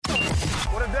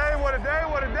day,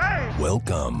 what a day.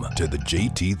 Welcome to the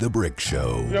JT the Brick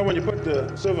Show. You know, when you put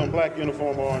the silver and black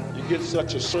uniform on, you get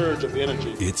such a surge of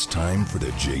energy. It's time for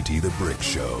the JT the Brick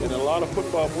Show. And a lot of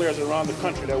football players around the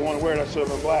country that want to wear that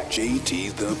silver and black.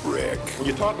 JT the Brick. When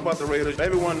you talk about the Raiders,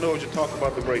 everyone knows you talk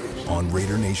about the Raiders. On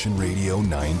Raider Nation Radio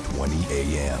 920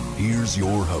 AM. Here's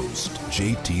your host,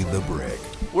 JT the Brick.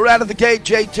 We're out of the gate,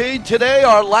 JT. Today,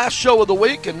 our last show of the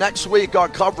week, and next week, our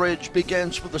coverage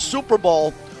begins for the Super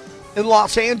Bowl in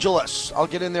Los Angeles. I'll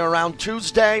get in there around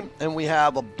Tuesday, and we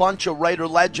have a bunch of Raider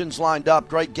legends lined up,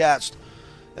 great guests,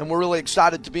 and we're really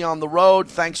excited to be on the road.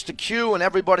 Thanks to Q and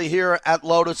everybody here at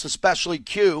Lotus, especially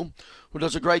Q, who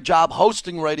does a great job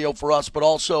hosting radio for us, but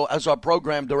also as our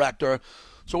program director.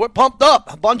 So we're pumped up.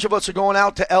 A bunch of us are going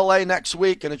out to L.A. next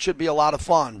week, and it should be a lot of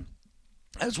fun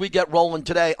as we get rolling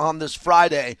today on this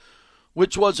Friday,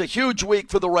 which was a huge week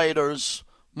for the Raiders.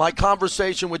 My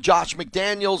conversation with Josh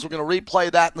McDaniels, we're going to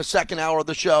replay that in the second hour of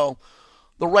the show.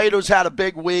 The Raiders had a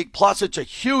big week, plus it's a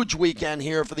huge weekend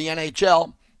here for the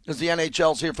NHL, as the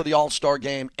NHL's here for the All-Star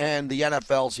Game and the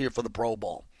NFL's here for the Pro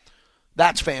Bowl.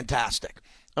 That's fantastic.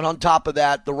 And on top of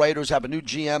that, the Raiders have a new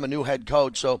GM, a new head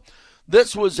coach. So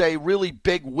this was a really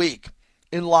big week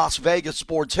in Las Vegas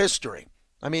sports history.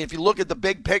 I mean, if you look at the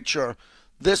big picture,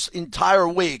 this entire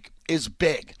week is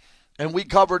big. And we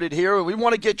covered it here, and we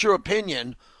want to get your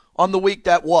opinion on the week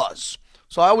that was.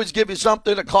 So I always give you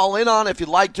something to call in on if you'd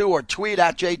like to, or tweet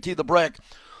at JT the Brick.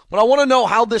 But I want to know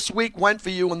how this week went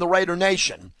for you in the Raider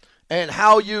Nation and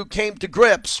how you came to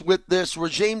grips with this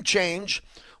regime change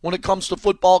when it comes to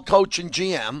football coach and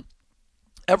GM.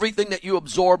 Everything that you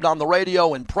absorbed on the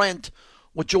radio and print,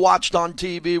 what you watched on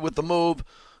TV with the move.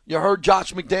 You heard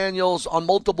Josh McDaniels on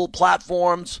multiple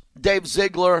platforms, Dave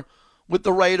Ziegler with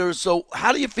the Raiders. So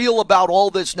how do you feel about all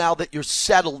this now that you're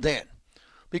settled in?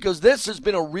 Because this has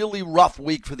been a really rough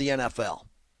week for the NFL.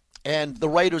 And the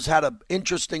Raiders had an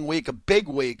interesting week, a big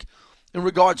week, in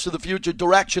regards to the future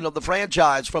direction of the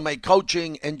franchise from a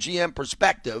coaching and GM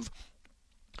perspective.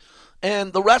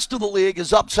 And the rest of the league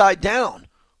is upside down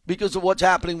because of what's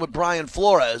happening with Brian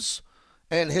Flores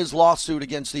and his lawsuit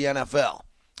against the NFL.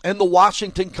 And the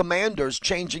Washington Commanders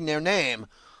changing their name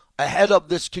ahead of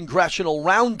this congressional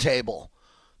roundtable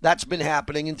that's been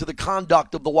happening into the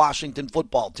conduct of the Washington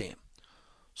football team.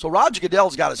 So Roger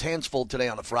Goodell's got his hands full today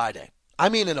on a Friday. I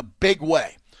mean, in a big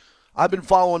way. I've been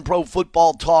following Pro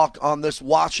Football Talk on this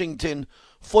Washington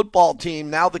football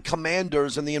team, now the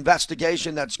Commanders, and the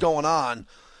investigation that's going on.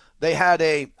 They had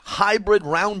a hybrid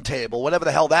roundtable, whatever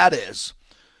the hell that is,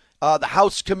 the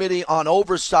House Committee on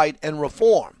Oversight and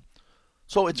Reform.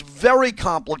 So it's very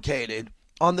complicated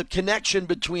on the connection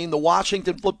between the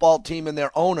Washington football team and their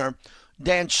owner,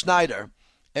 Dan Snyder,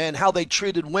 and how they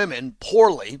treated women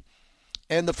poorly,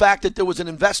 and the fact that there was an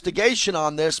investigation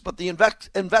on this, but the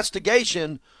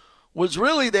investigation was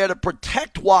really there to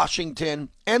protect Washington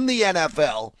and the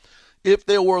NFL if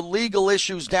there were legal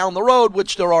issues down the road,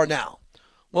 which there are now.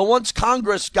 Well, once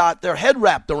Congress got their head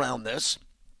wrapped around this,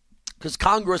 because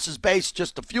Congress is based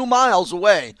just a few miles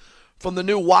away from the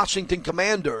new Washington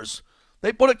Commanders,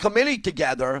 they put a committee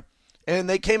together, and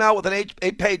they came out with an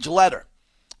eight-page letter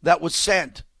that was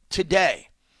sent today.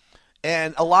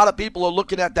 And a lot of people are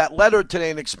looking at that letter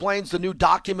today and explains the new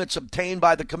documents obtained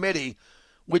by the committee,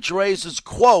 which raises,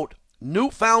 quote,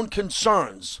 newfound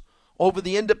concerns over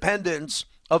the independence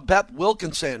of Beth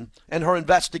Wilkinson and her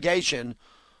investigation,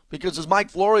 because as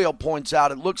Mike Florio points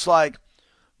out, it looks like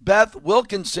Beth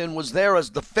Wilkinson was there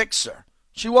as the fixer.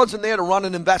 She wasn't there to run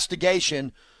an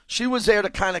investigation. She was there to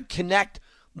kind of connect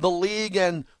the league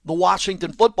and the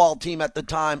Washington football team at the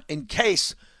time in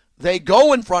case they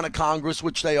go in front of Congress,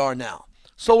 which they are now.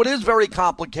 So it is very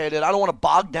complicated. I don't want to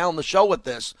bog down the show with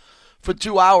this for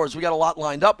 2 hours. We got a lot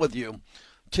lined up with you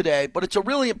today. But it's a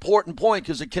really important point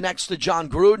because it connects to John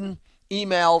Gruden,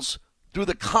 emails, through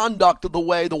the conduct of the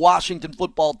way the Washington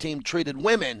football team treated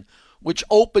women, which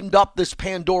opened up this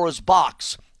Pandora's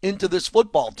box into this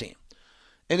football team.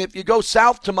 And if you go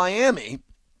south to Miami,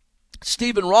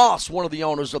 Stephen Ross, one of the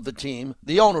owners of the team,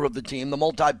 the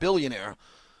multi-billionaire,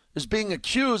 is being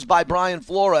accused by Brian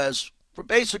Flores for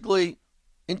basically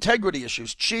integrity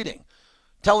issues, cheating,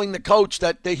 telling the coach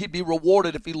that he'd be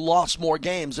rewarded if he lost more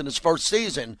games in his first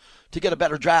season to get a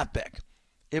better draft pick.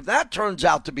 If that turns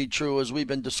out to be true, as we've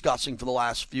been discussing for the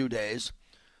last few days,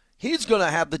 he's going to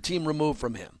have the team removed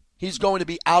from him. He's going to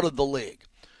be out of the league.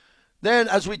 Then,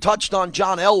 as we touched on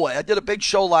John Elway, I did a big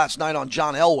show last night on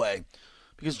John Elway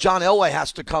because John Elway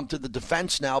has to come to the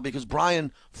defense now because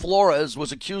Brian Flores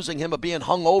was accusing him of being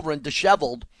hungover and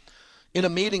disheveled in a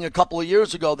meeting a couple of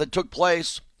years ago that took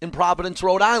place in Providence,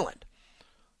 Rhode Island.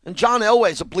 And John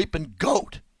Elway's a bleeping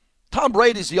goat. Tom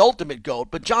Brady's the ultimate GOAT,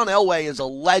 but John Elway is a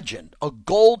legend, a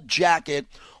gold jacket,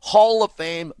 Hall of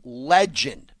Fame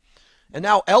legend. And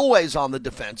now Elway's on the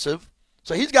defensive,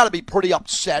 so he's got to be pretty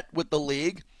upset with the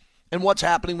league and what's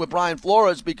happening with Brian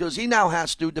Flores because he now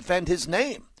has to defend his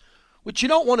name, which you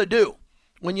don't want to do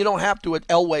when you don't have to at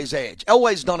Elway's age.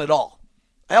 Elway's done it all.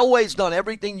 Elway's done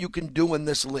everything you can do in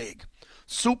this league.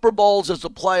 Super Bowls as a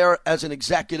player, as an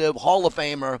executive, Hall of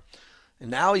Famer. And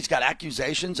now he's got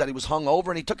accusations that he was hungover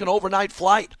and he took an overnight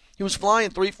flight. He was flying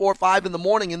 3, 4, 5 in the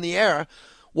morning in the air,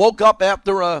 woke up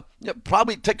after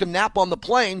probably took a nap on the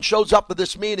plane, shows up for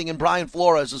this meeting, and Brian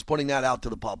Flores is putting that out to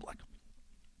the public.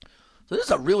 So this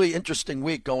is a really interesting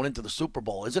week going into the Super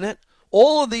Bowl, isn't it?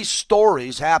 All of these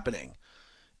stories happening.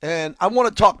 And I want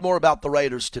to talk more about the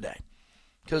Raiders today.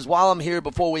 Because while I'm here,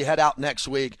 before we head out next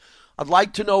week, I'd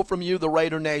like to know from you, the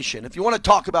Raider Nation, if you want to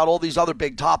talk about all these other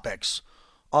big topics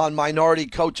on minority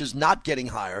coaches not getting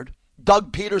hired.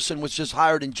 Doug Peterson was just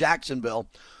hired in Jacksonville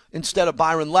instead of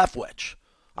Byron Leftwich.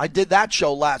 I did that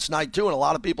show last night, too, and a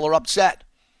lot of people are upset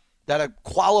that a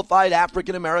qualified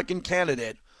African-American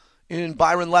candidate in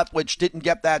Byron Leftwich didn't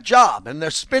get that job. And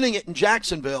they're spinning it in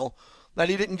Jacksonville that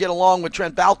he didn't get along with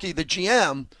Trent Baalke, the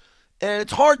GM. And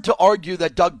it's hard to argue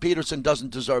that Doug Peterson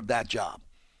doesn't deserve that job.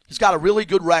 He's got a really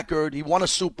good record. He won a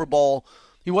Super Bowl.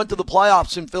 He went to the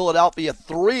playoffs in Philadelphia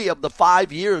 3 of the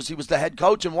 5 years he was the head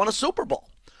coach and won a Super Bowl.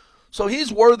 So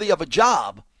he's worthy of a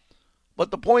job.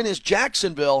 But the point is,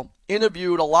 Jacksonville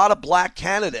interviewed a lot of black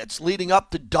candidates leading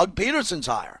up to Doug Peterson's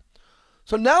hire.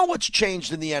 So now what's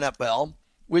changed in the NFL,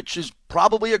 which is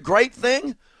probably a great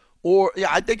thing,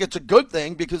 I think it's a good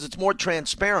thing because it's more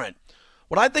transparent.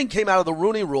 What I think came out of the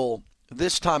Rooney Rule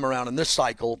this time around in this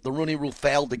cycle, the Rooney Rule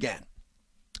failed again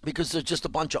because there's just a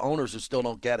bunch of owners who still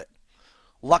don't get it.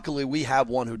 Luckily, we have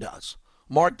one who does.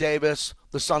 Mark Davis,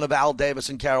 the son of Al Davis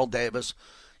and Carol Davis.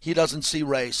 He doesn't see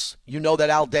race. You know that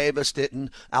Al Davis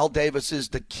didn't. Al Davis is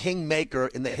the kingmaker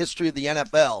in the history of the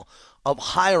NFL of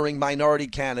hiring minority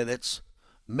candidates.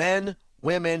 Men,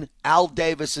 women, Al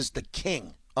Davis is the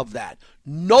king of that.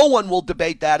 No one will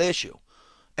debate that issue.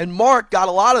 And Mark got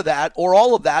a lot of that, or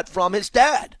all of that, from his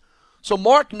dad. So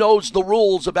Mark knows the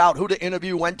rules about who to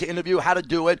interview, when to interview, how to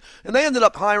do it. And they ended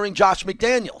up hiring Josh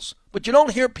McDaniels. But you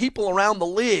don't hear people around the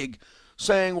league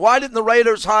saying, why didn't the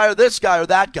Raiders hire this guy or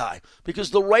that guy? Because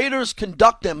the Raiders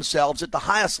conduct themselves at the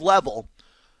highest level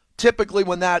typically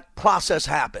when that process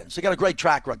happens. They got a great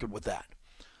track record with that.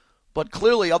 But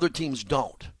clearly other teams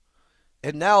don't.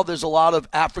 And now there's a lot of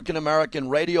African-American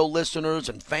radio listeners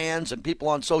and fans and people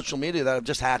on social media that have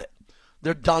just had it.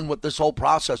 They're done with this whole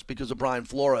process because of Brian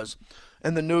Flores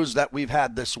and the news that we've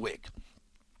had this week.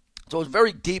 So it was a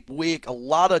very deep week, a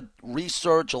lot of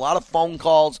research, a lot of phone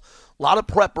calls, a lot of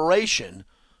preparation,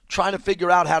 trying to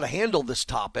figure out how to handle this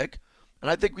topic. And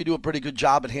I think we do a pretty good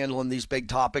job at handling these big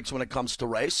topics when it comes to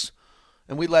race.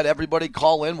 And we let everybody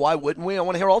call in. Why wouldn't we? I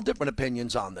want to hear all different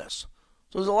opinions on this.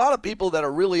 So there's a lot of people that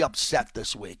are really upset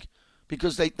this week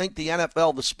because they think the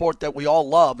NFL, the sport that we all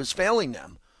love, is failing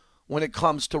them when it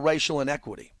comes to racial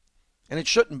inequity. And it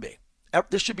shouldn't be.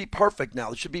 This should be perfect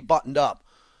now. This should be buttoned up.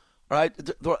 All right?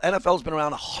 The NFL has been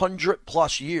around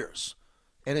 100-plus years.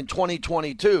 And in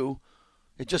 2022,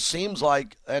 it just seems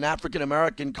like an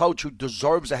African-American coach who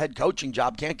deserves a head coaching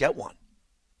job can't get one.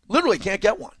 Literally can't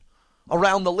get one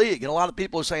around the league. And a lot of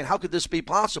people are saying, how could this be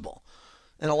possible?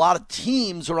 And a lot of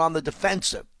teams are on the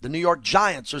defensive. The New York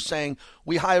Giants are saying,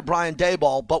 we hired Brian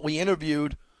Daboll, but we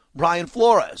interviewed Brian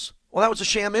Flores. Well, that was a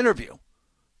sham interview.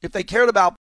 If they cared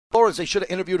about Flores, they should have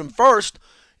interviewed him first,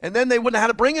 and then they wouldn't have had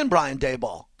to bring in Brian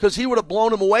Daboll because he would have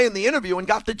blown him away in the interview and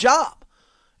got the job.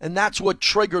 And that's what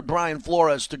triggered Brian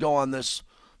Flores to go on this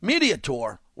media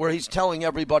tour where he's telling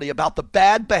everybody about the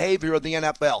bad behavior of the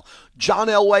NFL. John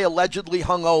Elway allegedly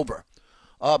hung over.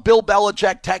 Bill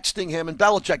Belichick texting him, and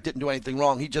Belichick didn't do anything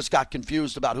wrong. He just got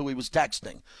confused about who he was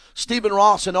texting. Stephen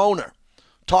Ross, an owner,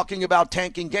 talking about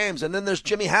tanking games. And then there's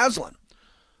Jimmy Haslam,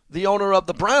 the owner of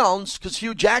the Browns, because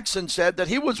Hugh Jackson said that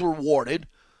he was rewarded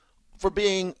for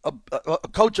being a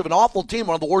coach of an awful team,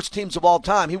 one of the worst teams of all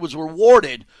time. He was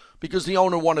rewarded because the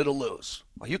owner wanted to lose.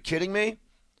 Are you kidding me?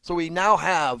 So we now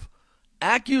have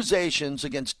accusations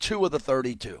against 2 of the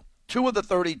 32. 2 of the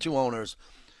 32 owners,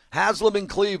 Haslam in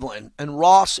Cleveland and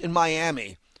Ross in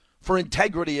Miami, for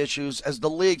integrity issues as the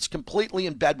league's completely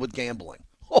in bed with gambling.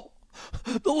 Oh,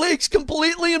 the league's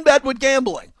completely in bed with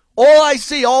gambling. All I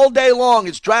see all day long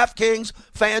is DraftKings,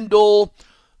 FanDuel,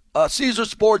 Caesar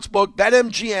Sportsbook,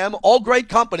 BetMGM, all great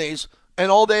companies,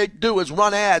 and all they do is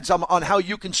run ads on how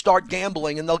you can start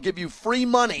gambling, and they'll give you free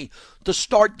money to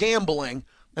start gambling.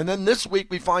 And then this week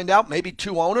we find out maybe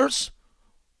 2 owners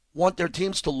want their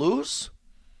teams to lose.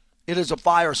 It is a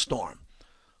firestorm.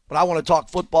 But I want to talk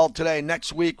football today.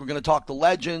 Next week, we're going to talk the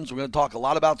Legends. We're going to talk a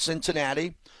lot about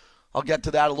Cincinnati. I'll get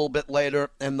to that a little bit later,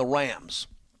 and the Rams.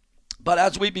 But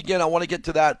as we begin, I want to get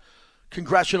to that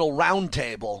congressional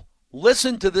roundtable.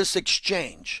 Listen to this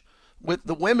exchange with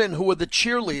the women who were the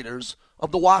cheerleaders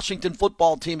of the Washington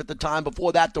football team at the time,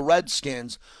 before that the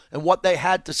Redskins, and what they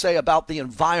had to say about the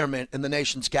environment in the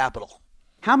nation's capital.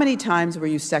 How many times were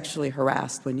you sexually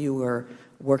harassed when you were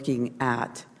working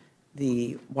at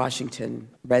the Washington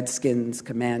Redskins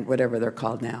command, whatever they're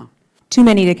called now? Too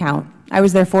many to count. I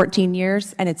was there 14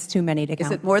 years, and it's too many to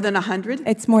count. Is it more than 100?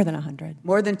 It's more than 100.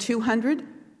 More than 200?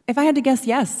 If I had to guess,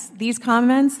 yes. These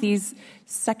comments, these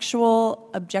sexual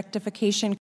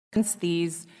objectification comments,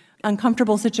 these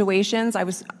uncomfortable situations. I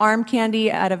was arm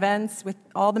candy at events with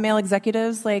all the male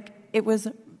executives. It was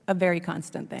a very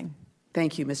constant thing.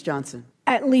 Thank you, Ms. Johnson.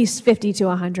 At least 50 to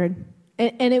 100.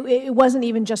 And it wasn't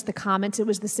even just the comments, it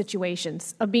was the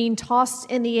situations of being tossed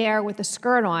in the air with a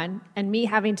skirt on and me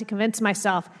having to convince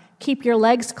myself, keep your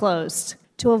legs closed,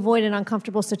 to avoid an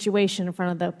uncomfortable situation in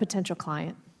front of the potential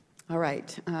client. All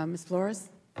right. Ms. Flores?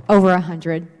 Over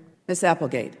 100. Ms.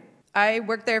 Applegate? I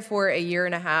worked there for a year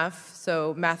and a half,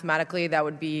 so mathematically that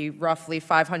would be roughly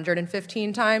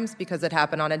 515 times because it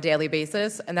happened on a daily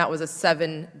basis, and that was a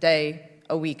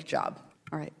 7-day-a-week job.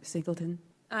 All right. Singleton?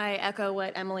 I echo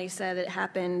what Emily said. It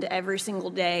happened every single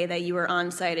day that you were on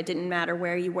site. It didn't matter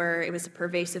where you were. It was a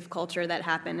pervasive culture that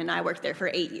happened, and I worked there for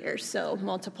 8 years. So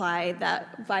multiply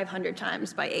that 500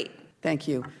 times by 8. Thank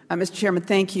you. Mr. Chairman,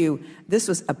 thank you. This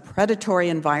was a predatory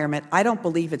environment. I don't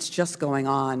believe it's just going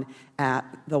on at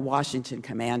the Washington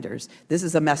Commanders. This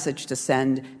is a message to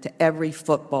send to every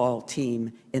football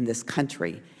team in this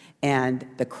country. And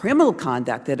the criminal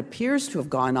conduct that appears to have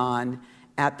gone on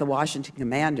at the Washington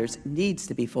Commanders needs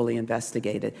to be fully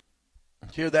investigated.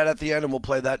 Hear that at the end, and we'll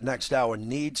play that next hour.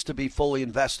 Needs to be fully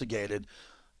investigated.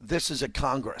 This is at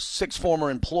Congress. 6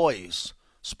 former employees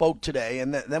spoke today,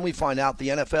 and then we find out the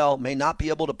NFL may not be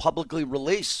able to publicly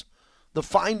release the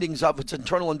findings of its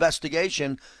internal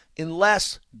investigation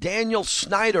unless Daniel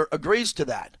Snyder agrees to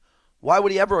that. Why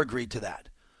would he ever agree to that?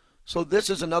 So this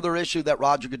is another issue that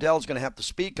Roger Goodell is going to have to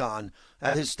speak on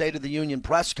at his State of the Union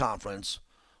press conference,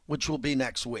 which will be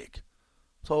next week.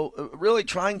 So really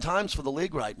trying times for the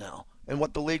league right now, and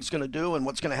what the league's going to do and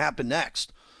what's going to happen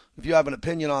next. If you have an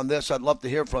opinion on this, I'd love to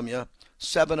hear from you.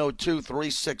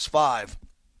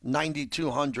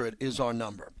 702-365-9200 is our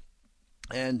number.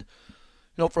 And,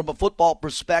 from a football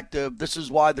perspective, this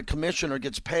is why the commissioner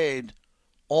gets paid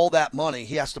all that money.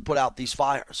 He has to put out these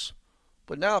fires.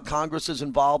 But now Congress is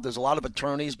involved. There's a lot of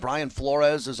attorneys. Brian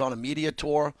Flores is on a media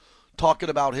tour talking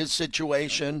about his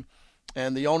situation.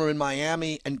 And the owner in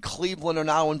Miami and Cleveland are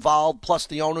now involved, plus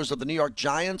the owners of the New York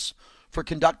Giants, for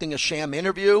conducting a sham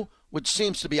interview, which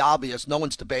seems to be obvious. No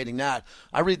one's debating that.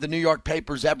 I read the New York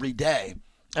papers every day.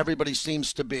 Everybody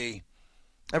seems to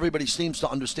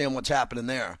understand what's happening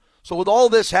there. So with all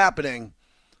this happening,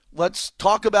 let's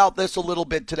talk about this a little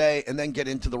bit today and then get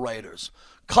into the Raiders.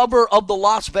 Cover of the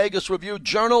Las Vegas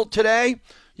Review-Journal today.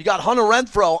 You got Hunter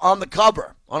Renfrow on the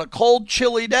cover on a cold,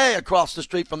 chilly day across the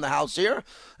street from the house here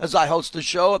as I host the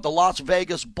show at the Las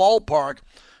Vegas ballpark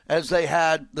as they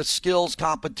had the skills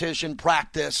competition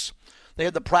practice. They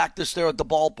had the practice there at the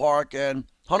ballpark, and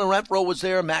Hunter Renfrow was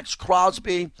there, Max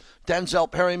Crosby,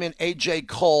 Denzel Perryman, A.J.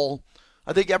 Cole.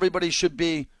 I think everybody should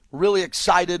be really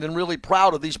excited and really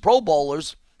proud of these Pro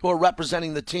Bowlers who are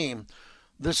representing the team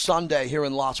this Sunday here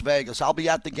in Las Vegas. I'll be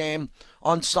at the game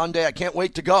on Sunday. I can't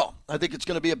wait to go. I think it's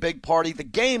going to be a big party. The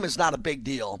game is not a big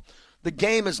deal. The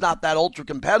game is not that ultra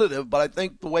competitive, but I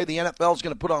think the way the NFL is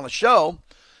going to put on a show,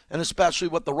 and especially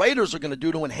what the Raiders are going to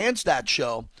do to enhance that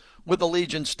show with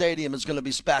Allegiant Stadium, is going to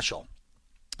be special.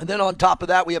 And then on top of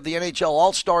that, we have the NHL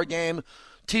All-Star Game.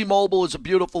 T-Mobile is a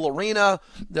beautiful arena.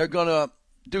 They're going to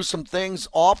do some things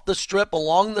off the strip,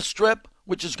 along the strip,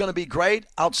 which is going to be great,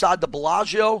 outside the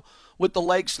Bellagio with the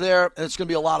lakes there, and it's going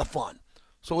to be a lot of fun.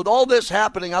 So with all this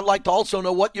happening, I'd like to also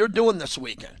know what you're doing this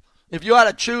weekend. If you had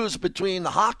to choose between the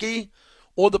hockey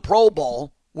or the Pro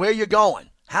Bowl, where you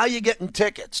going? How you getting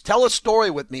tickets? Tell a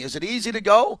story with me. Is it easy to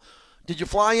go? Did you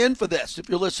fly in for this? If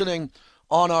you're listening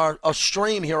on our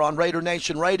stream here on Raider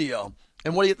Nation Radio,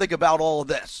 and what do you think about all of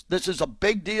this? This is a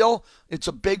big deal. It's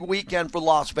a big weekend for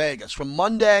Las Vegas. From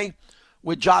Monday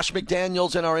with Josh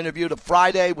McDaniels in our interview to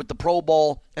Friday with the Pro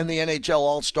Bowl and the NHL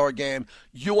All-Star Game.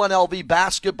 UNLV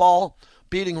basketball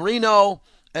beating Reno,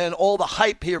 and all the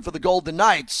hype here for the Golden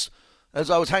Knights.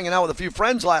 As I was hanging out with a few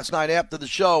friends last night after the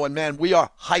show, and man, we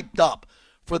are hyped up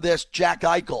for this Jack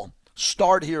Eichel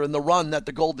start here in the run that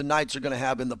the Golden Knights are going to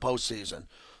have in the postseason.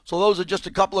 So those are just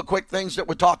a couple of quick things that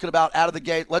we're talking about out of the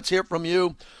gate. Let's hear from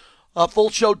you. Full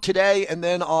show today, and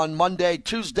then on Monday,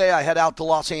 Tuesday, I head out to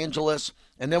Los Angeles,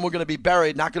 and then we're going to be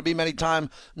buried. Not going to be many time,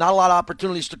 not a lot of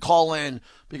opportunities to call in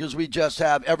because we just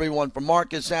have everyone from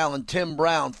Marcus Allen, Tim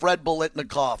Brown, Fred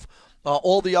Biletnikoff,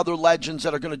 all the other legends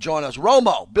that are going to join us. Bill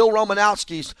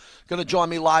Romanowski's going to join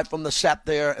me live from the set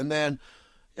there, and then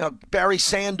Barry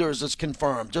Sanders is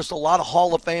confirmed. Just a lot of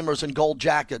Hall of Famers in gold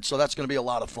jackets, so that's going to be a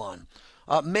lot of fun.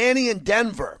 Manny in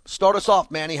Denver. Start us off,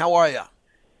 Manny. How are you?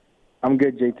 I'm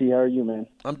good, JT. How are you, man?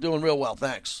 I'm doing real well,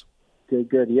 thanks.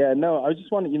 Good. Yeah, no, I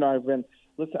just wanted, I've been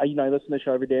I listen to the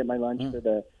show every day at my lunch for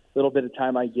the little bit of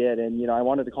time I get, and I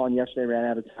wanted to call in yesterday, ran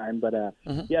out of time, but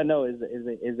yeah, no, is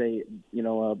a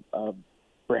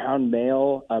brown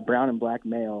male, brown and black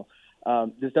male.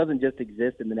 This doesn't just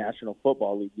exist in the National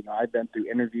Football League. I've been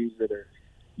through interviews that are,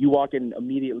 you walk in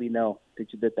immediately know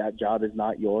that job is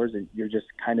not yours, and you're just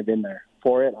kind of in there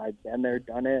for it. I've been there,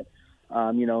 done it.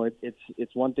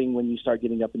 It's one thing when you start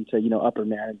getting up into upper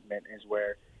management is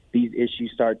where these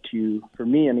issues start to, for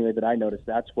me anyway, that I noticed.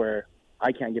 That's where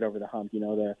I can't get over the hump.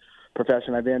 The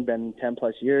profession I've been 10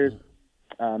 plus years,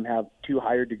 have 2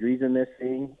 higher degrees in this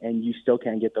thing, and you still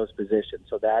can't get those positions.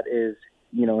 So that is,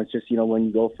 it's just when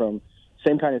you go from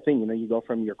same kind of thing. You go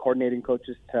from your coordinating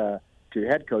coaches to your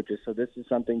head coaches. So this is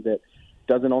something that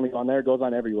doesn't only go on there, it goes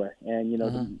on everywhere. And,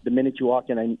 the minute you walk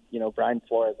in, Brian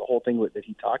Flores, the whole thing that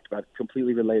he talked about,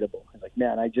 completely relatable. It's like,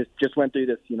 man, I just went through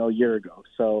this, a year ago.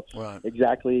 So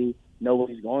exactly know what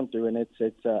he's going through, and it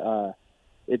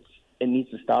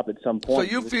needs to stop at some point.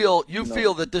 So you feel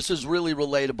that this is really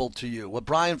relatable to you. What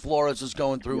Brian Flores is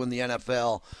going through in the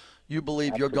NFL, you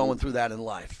believe you're going through that in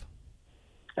life.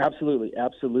 Absolutely.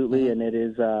 And it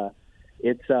is,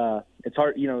 it's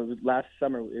hard. Last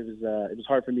summer it was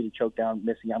hard for me to choke down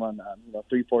missing out on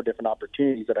 3-4 different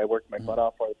opportunities that I worked my butt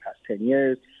off for the past 10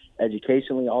 years,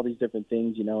 educationally, all these different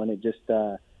things. And it just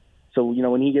so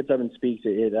when he gets up and speaks,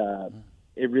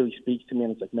 it really speaks to me,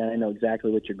 and it's like, man, I know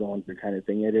exactly what you're going through, kind of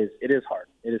thing. It is hard.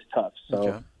 It is tough.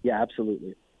 So yeah,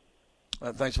 absolutely.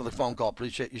 Thanks for the phone call.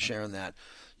 Appreciate you sharing that.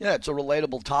 Yeah, it's a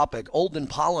relatable topic. Olden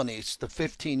Polynice, the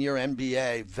 15-year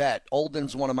NBA vet.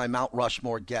 Olden's one of my Mount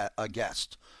Rushmore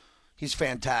guests. He's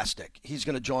fantastic. He's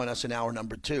going to join us in hour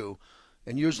number 2.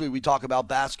 And usually we talk about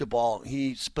basketball.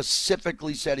 He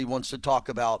specifically said he wants to talk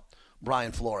about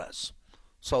Brian Flores.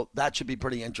 So that should be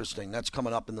pretty interesting. That's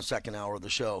coming up in the second hour of the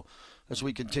show as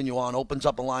we continue on. Opens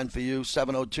up a line for you,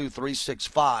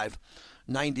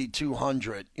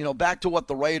 702-365-9200. Back to what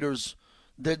the Raiders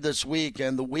did this week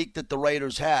and the week that the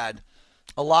Raiders had,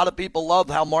 a lot of people love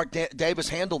how Mark Davis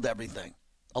handled everything.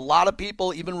 A lot of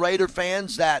people, even Raider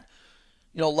fans that,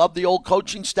 love the old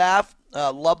coaching staff,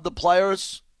 love the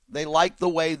players, they like the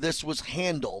way this was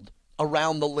handled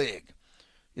around the league.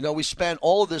 We spent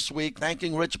all of this week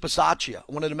thanking Rich Bisaccia.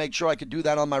 I wanted to make sure I could do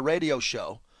that on my radio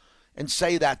show and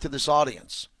say that to this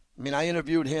audience. I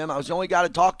interviewed him. I was the only guy to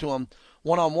talk to him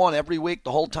one-on-one every week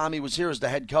the whole time he was here as the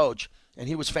head coach, and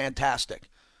he was fantastic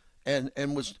and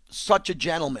was such a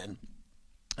gentleman,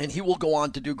 and he will go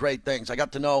on to do great things. I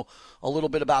got to know a little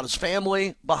bit about his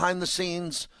family behind the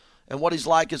scenes and what he's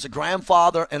like as a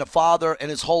grandfather and a father, and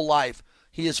his whole life.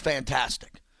 He is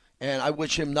fantastic, and I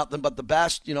wish him nothing but the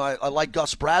best. I like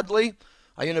Gus Bradley.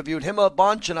 I interviewed him a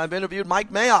bunch, and I've interviewed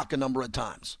Mike Mayock a number of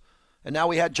times. And now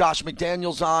we had Josh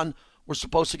McDaniels on. We're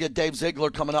supposed to get Dave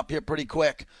Ziegler coming up here pretty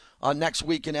quick next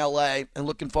week in L.A., and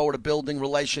looking forward to building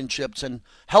relationships and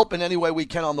helping any way we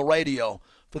can on the radio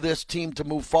for this team to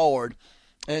move forward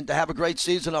and to have a great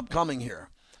season upcoming here.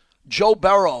 Joe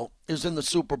Burrow is in the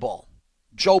Super Bowl.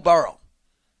 Joe Burrow.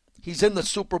 He's in the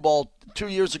Super Bowl 2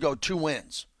 years ago, 2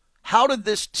 wins. How did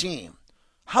this team,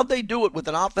 how'd they do it with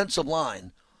an offensive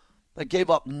line that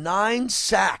gave up 9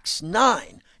 sacks,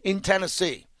 9 in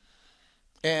Tennessee?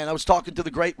 And I was talking to the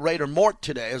great Raider Mort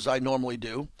today, as I normally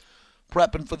do,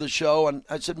 prepping for the show. And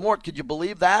I said, Mort, could you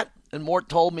believe that? And Mort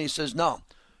told me, he says, no,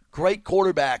 great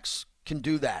quarterbacks can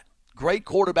do that. Great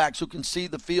quarterbacks who can see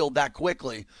the field that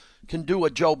quickly can do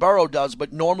what Joe Burrow does,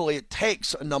 but normally it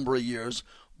takes a number of years.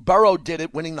 Burrow did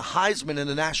it winning the Heisman in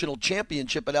the national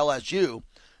championship at LSU,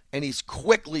 and he's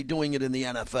quickly doing it in the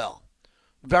NFL.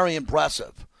 Very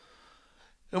impressive.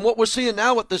 And what we're seeing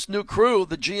now with this new crew,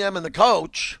 the GM and the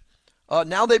coach,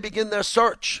 now they begin their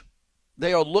search.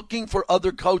 They are looking for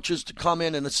other coaches to come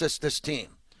in and assist this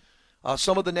team.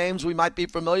 Some of the names we might be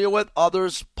familiar with,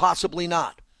 others possibly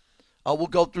not. We'll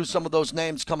go through some of those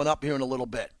names coming up here in a little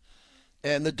bit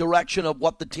and the direction of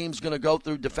what the team's going to go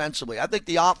through defensively. I think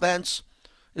the offense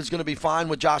is going to be fine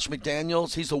with Josh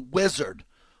McDaniels. He's a wizard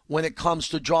when it comes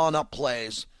to drawing up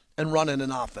plays and running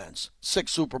an offense.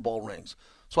 6 Super Bowl rings.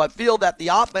 So I feel that the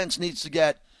offense needs to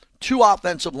get 2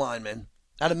 offensive linemen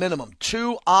at a minimum,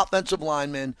 2 offensive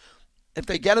linemen. If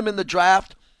they get them in the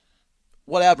draft,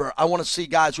 whatever, I want to see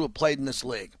guys who have played in this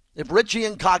league. If Richie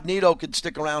Incognito could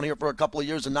stick around here for a couple of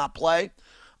years and not play,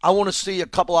 I want to see a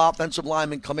couple of offensive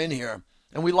linemen come in here.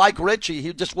 And we like Richie.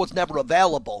 He just was never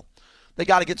available. They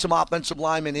got to get some offensive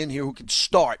linemen in here who can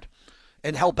start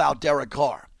and help out Derek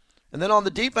Carr. And then on the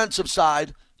defensive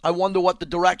side, I wonder what the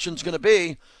direction's going to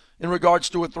be in regards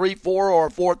to a 3-4 or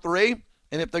a 4-3.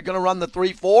 And if they're going to run the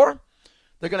 3-4,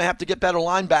 they're going to have to get better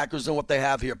linebackers than what they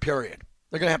have here, period.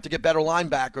 They're going to have to get better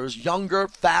linebackers, younger,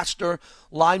 faster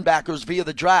linebackers via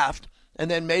the draft, and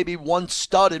then maybe one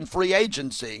stud in free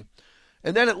agency.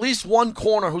 And then at least one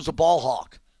corner who's a ball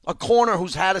hawk, a corner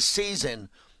who's had a season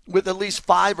with at least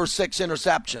 5 or 6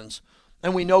 interceptions,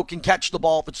 and we know can catch the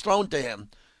ball if it's thrown to him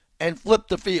and flip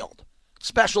the field.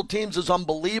 Special teams is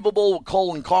unbelievable with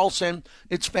Cole and Carlson.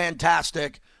 It's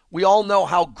fantastic. We all know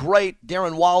how great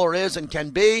Darren Waller is and can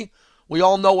be. We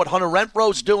all know what Hunter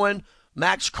Renfro's doing,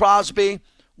 Max Crosby.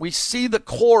 We see the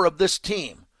core of this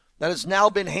team that has now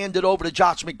been handed over to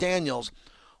Josh McDaniels.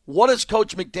 What is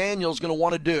Coach McDaniels going to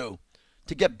want to do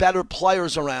to get better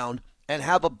players around and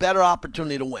have a better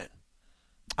opportunity to win?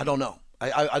 I don't know.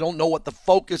 I don't know what the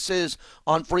focus is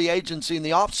on free agency in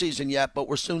the offseason yet, but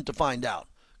we're soon to find out.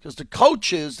 Because the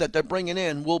coaches that they're bringing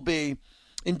in will be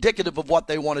indicative of what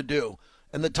they want to do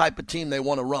and the type of team they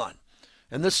want to run.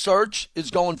 And this search is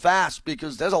going fast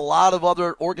because there's a lot of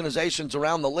other organizations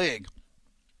around the league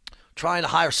trying to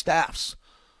hire staffs.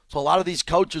 So a lot of these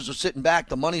coaches are sitting back,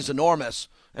 the money's enormous,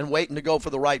 and waiting to go for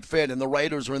the right fit. And the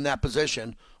Raiders are in that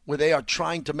position where they are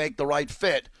trying to make the right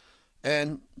fit.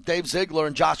 And Dave Ziegler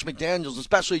and Josh McDaniels,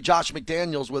 especially Josh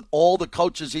McDaniels, with all the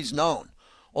coaches he's known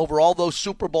over all those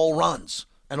Super Bowl runs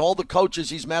and all the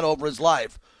coaches he's met over his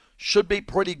life, should be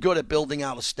pretty good at building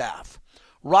out a staff.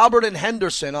 Robert and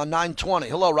Henderson on 920.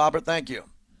 Hello, Robert. Thank you.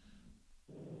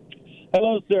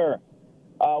 Hello, sir.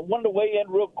 Wanted to weigh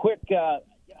in real quick.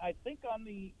 I think on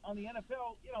the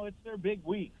NFL, it's their big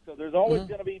week, so there's always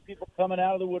going to be people coming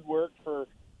out of the woodwork for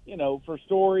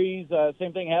stories.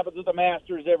 Same thing happens with the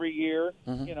Masters every year.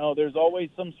 There's always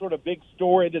some sort of big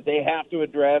story that they have to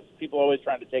address. People are always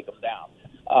trying to take them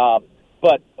down.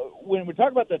 But when we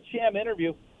talk about the Cham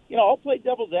interview, I'll play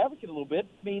devil's advocate a little bit.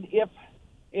 I mean,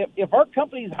 if our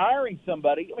company's hiring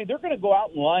somebody, they're going to go out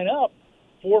and line up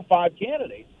 4 or 5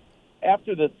 candidates.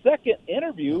 After the second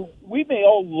interview, we may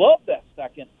all love that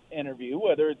second interview,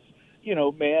 whether it's,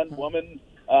 man, woman,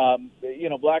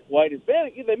 black, white,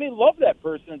 Hispanic. They may love that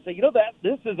person and say,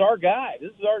 this is our guy.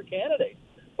 This is our candidate.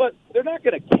 But they're not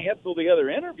going to cancel the other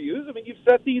interviews. You've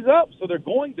set these up, so they're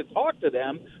going to talk to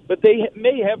them, but they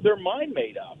may have their mind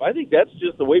made up. I think that's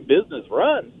just the way business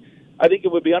runs. I think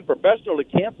it would be unprofessional to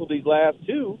cancel these last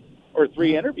 2 or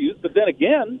 3 interviews, but then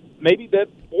again, maybe that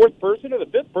 4th person or the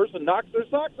 5th person knocks their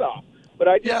socks off. But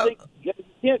I just think you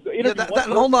can't interview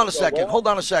hold on a second. Hold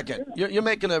on a second. You're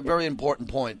making a very important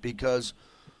point because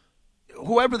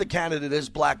whoever the candidate is,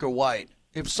 black or white,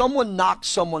 if someone knocks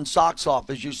someone's socks off,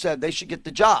 as you said, they should get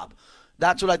the job.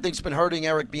 That's what I think's been hurting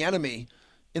Eric Bieniemy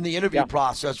in the interview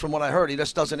process. From what I heard, he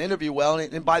just doesn't interview well.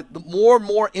 And by the more and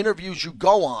more interviews you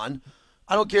go on,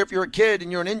 I don't care if you're a kid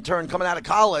and you're an intern coming out of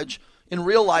college, in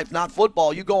real life, not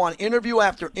football, you go on interview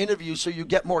after interview so you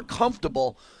get more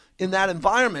comfortable in that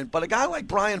environment. But a guy like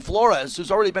Brian Flores,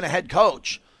 who's already been a head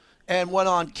coach and went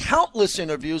on countless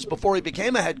interviews before he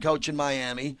became a head coach in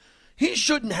Miami, he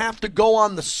shouldn't have to go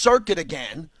on the circuit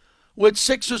again with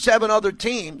 6 or 7 other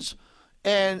teams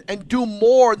and do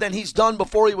more than he's done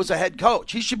before he was a head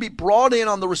coach. He should be brought in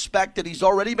on the respect that he's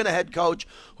already been a head coach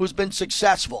who's been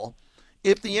successful.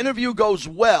 If the interview goes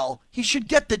well, he should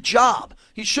get the job.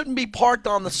 He shouldn't be parked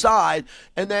on the side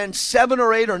and then 7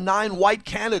 or 8 or 9 white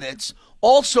candidates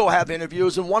also have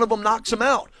interviews and one of them knocks him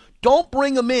out. Don't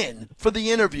bring him in for the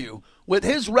interview with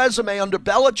his resume under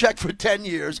Belichick for 10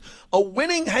 years, a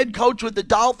winning head coach with the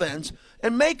Dolphins,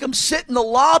 and make him sit in the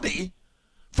lobby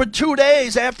for 2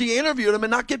 days after you interviewed him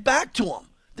and not get back to him.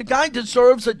 The guy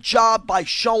deserves a job by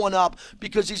showing up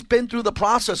because he's been through the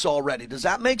process already. Does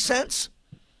that make sense?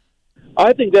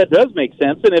 I think that does make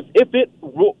sense. And if it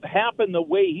happened the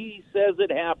way he says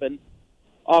it happened,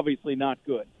 obviously not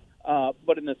good.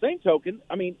 But in the same token,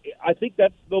 I think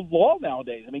that's the law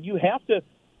nowadays. You have to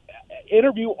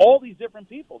interview all these different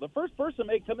people. The first person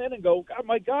may come in and go, oh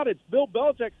my God, it's Bill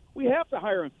Belichick. We have to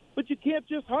hire him. But you can't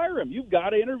just hire him. You've got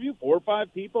to interview 4 or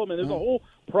 5 people. There's a whole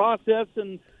process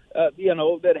and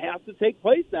that has to take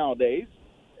place nowadays.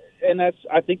 And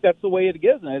I think that's the way it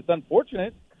is. And it's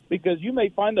unfortunate because you may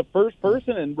find the first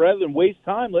person, and rather than waste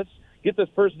time, let's get this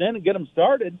person in and get them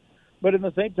started. But in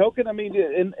the same token, I mean,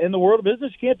 in the world of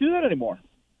business, you can't do that anymore.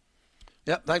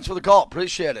 Yeah, thanks for the call.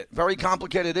 Appreciate it. Very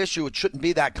complicated issue. It shouldn't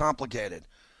be that complicated.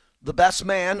 The best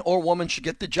man or woman should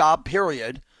get the job,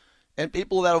 period. And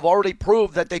people that have already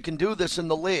proved that they can do this in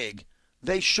the league,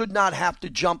 they should not have to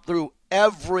jump through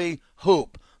every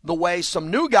hoop the way some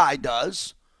new guy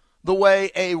does, the way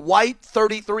a white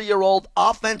 33-year-old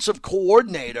offensive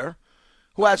coordinator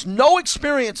who has no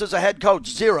experience as a head coach,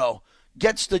 zero,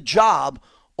 gets the job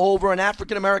over an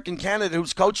African-American candidate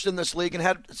who's coached in this league and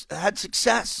had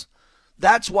success.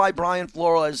 That's why Brian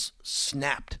Flores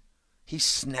snapped. He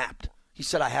snapped. He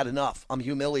said, I had enough. I'm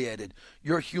humiliated.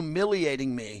 You're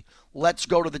humiliating me. Let's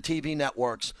go to the TV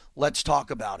networks. Let's talk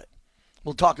about it.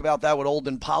 We'll talk about that with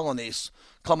Olden Polynice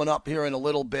coming up here in a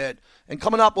little bit. And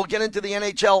coming up, we'll get into the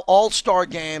NHL All-Star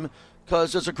Game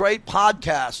because there's a great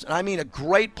podcast, and I mean a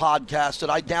great podcast that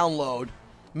I download,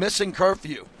 Missing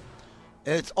Curfew.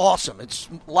 And it's awesome. It's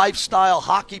lifestyle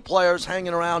hockey players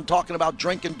hanging around, talking about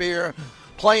drinking beer,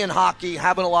 playing hockey,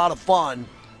 having a lot of fun.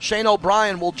 Shane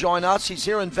O'Brien will join us. He's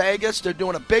here in Vegas. They're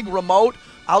doing a big remote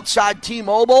outside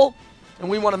T-Mobile, and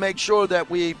we want to make sure that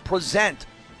we present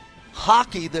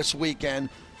hockey this weekend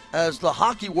as the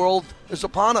hockey world is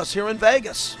upon us here in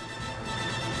Vegas.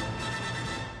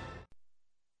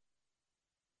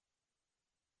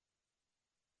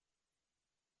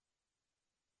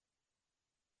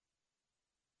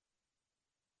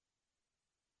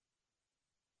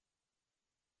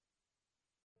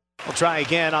 We'll try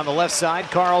again on the left side.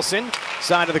 Carlson,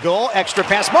 side of the goal. Extra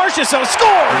pass. Marchessault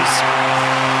scores!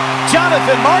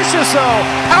 Jonathan Marchessault,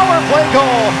 power play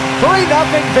goal.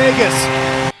 3-0 Vegas.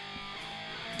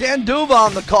 Dan Duva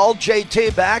on the call.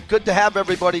 JT back. Good to have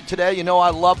everybody today. You know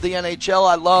I love the NHL.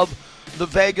 I love the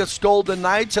Vegas Golden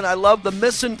Knights. And I love the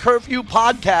Missing Curfew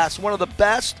podcast. One of the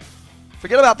best.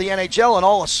 Forget about the NHL and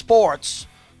all of sports.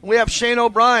 We have Shane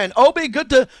O'Brien. Obi, good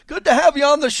to have you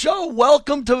on the show.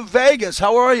 Welcome to Vegas.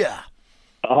 How are you?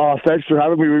 Oh, thanks for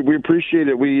having me. We appreciate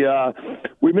it. We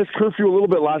missed curfew a little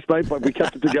bit last night, but we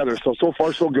kept it together. So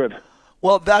far, so good.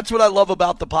 Well, that's what I love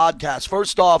about the podcast.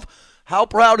 First off, how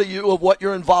proud are you of what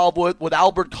you're involved with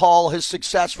Albert Call, his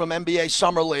success from NBA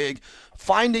Summer League,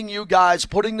 finding you guys,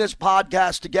 putting this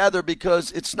podcast together,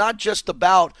 because it's not just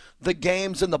about the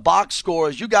games and the box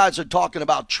scores. You guys are talking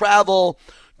about travel,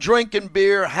 drinking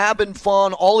beer, having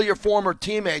fun, all of your former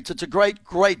teammates. It's a great,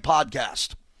 great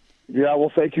podcast. Yeah,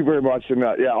 well, thank you very much. And,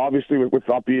 obviously with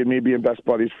Uppy and me being best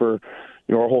buddies for,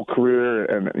 our whole career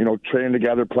and, training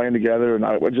together, playing together. And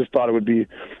I just thought it would be,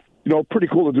 pretty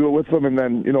cool to do it with them. And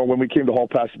then, when we came to Hall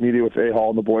Pass Media with A-Hall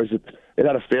and the boys, it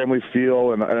had a family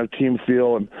feel and a team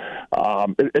feel. And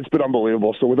it's been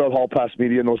unbelievable. So without Hall Pass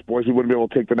Media and those boys, we wouldn't be able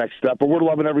to take the next step. But we're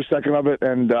loving every second of it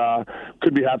and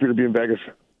could be happy to be in Vegas.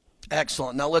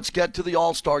 Excellent. Now let's get to the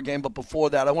All-Star Game, but before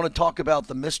that, I want to talk about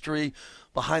the mystery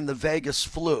behind the Vegas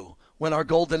flu. When our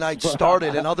Golden Knights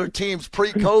started and other teams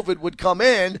pre-COVID would come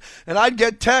in, and I'd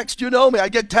get text, you know me,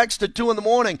 I'd get text at 2 in the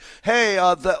morning, hey,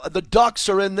 the Ducks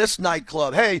are in this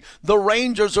nightclub. Hey, the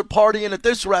Rangers are partying at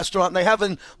this restaurant, and they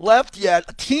haven't left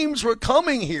yet. Teams were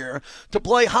coming here to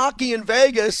play hockey in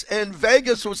Vegas, and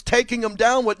Vegas was taking them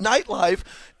down with nightlife,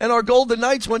 and our Golden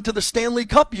Knights went to the Stanley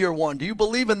Cup year one. Do you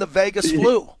believe in the Vegas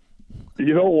flu?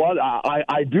 You know what?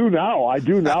 I do now.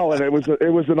 And it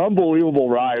was an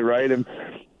unbelievable ride, right? And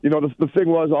the thing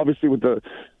was, obviously, with the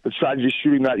tragedy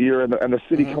shooting that year and the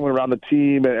city coming around the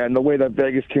team and the way that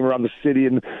Vegas came around the city.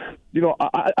 And,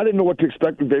 I didn't know what to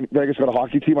expect when Vegas got a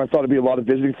hockey team. I thought it'd be a lot of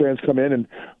visiting fans come in, and,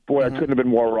 boy, I couldn't have been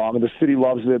more wrong. And the city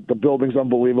loves it. The building's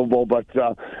unbelievable. But,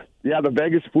 the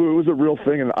Vegas flu was a real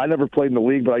thing. And I never played in the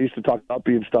league, but I used to talk to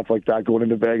Uppy and stuff like that going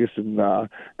into Vegas, and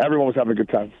everyone was having a good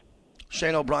time.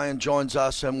 Shane O'Brien joins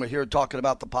us, and we're here talking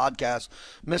about the podcast,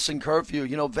 Missing Curfew.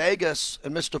 Vegas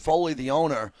and Mr. Foley, the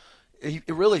owner, it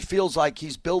really feels like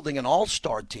he's building an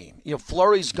all-star team.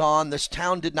 Fleury's gone. This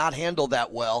town did not handle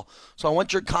that well. So I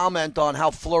want your comment on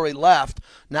how Fleury left.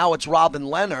 Now it's Robin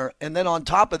Lehner. And then on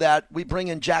top of that, we bring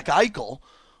in Jack Eichel,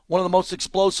 one of the most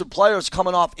explosive players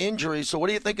coming off injury. So what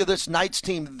do you think of this Knights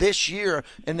team this year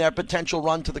in their potential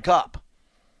run to the Cup?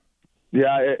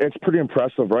 Yeah, it's pretty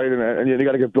impressive, right? And you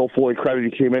got to give Bill Foley credit.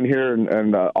 He came in here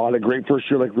and had a great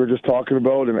first year, like we were just talking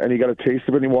about, and he got a taste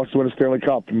of it, and he wants to win a Stanley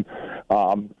Cup. And,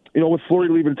 with Fleury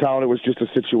leaving town, it was just a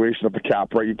situation of the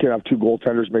cap, right? You can't have two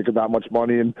goaltenders making that much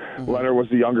money, and Leonard was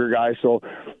the younger guy. So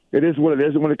it is what it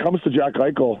is. And when it comes to Jack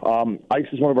Eichel, Ice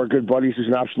is one of our good buddies. He's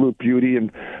an absolute beauty.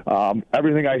 And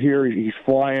everything I hear, he's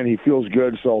flying. He feels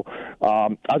good. So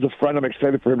as a friend, I'm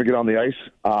excited for him to get on the ice.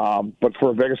 But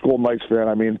for a Vegas Golden Knights fan,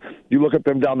 I mean, you look at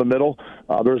them down the middle,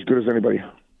 they're as good as anybody.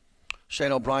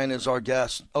 Shane O'Brien is our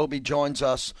guest. Obi joins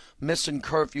us. Missing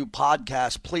Curfew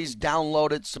podcast. Please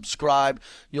download it, subscribe.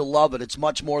 You'll love it. It's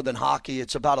much more than hockey.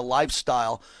 It's about a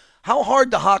lifestyle. How hard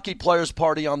do hockey players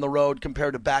party on the road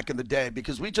compared to back in the day?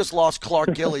 Because we just lost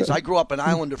Clark Gillies. I grew up an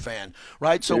Islander fan,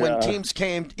 right? So when teams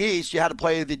came east, you had to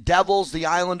play the Devils, the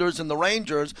Islanders, and the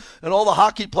Rangers, and all the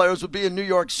hockey players would be in New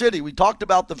York City. We talked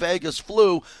about the Vegas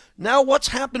flu. Now what's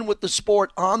happened with the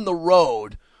sport on the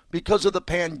road because of the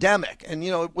pandemic? And,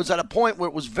 it was at a point where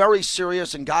it was very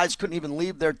serious and guys couldn't even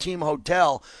leave their team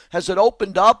hotel. Has it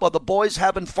opened up? Are the boys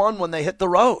having fun when they hit the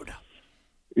road?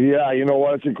 Yeah, you know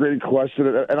what? It's a great question.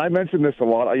 And I mentioned this a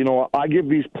lot. I give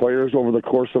these players over the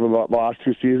course of the last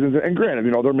 2 seasons, and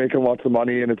granted, they're making lots of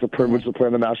money, and it's a privilege to play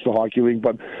in the National Hockey League,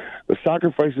 but the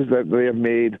sacrifices that they have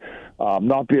made,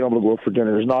 not being able to go for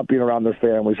dinners, not being around their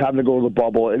families, having to go to the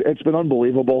bubble, it's been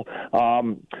unbelievable.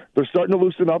 They're starting to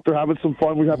loosen up. They're having some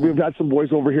fun. We've had some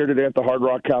boys over here today at the Hard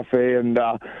Rock Cafe, and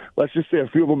let's just say a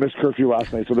few of them missed curfew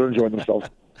last night, so they're enjoying themselves.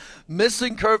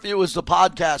 Missing Curfew is the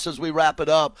podcast as we wrap it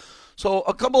up. So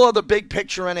a couple other big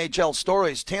picture NHL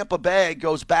stories. Tampa Bay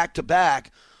goes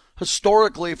back-to-back.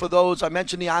 Historically, for those, I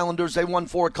mentioned the Islanders, they won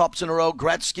 4 cups in a row.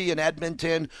 Gretzky in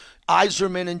Edmonton,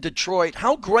 Yzerman in Detroit.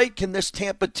 How great can this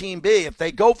Tampa team be if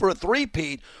they go for a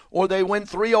three-peat or they win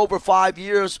 3 over 5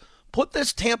 years? Put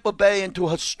this Tampa Bay into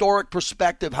a historic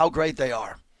perspective, how great they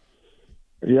are.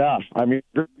 Yeah,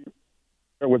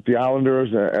 with the Islanders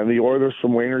and the Oilers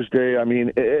from Wayner's day,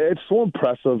 it's so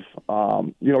impressive,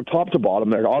 top to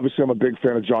bottom there. Obviously, I'm a big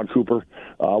fan of John Cooper.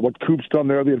 What Coop's done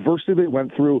there, the adversity they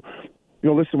went through.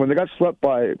 Listen, when they got swept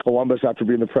by Columbus after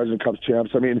being the President Cup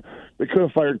champs, they could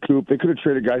have fired Coop. They could have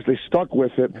traded guys. They stuck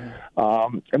with it.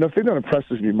 And the thing that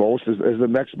impresses me most is the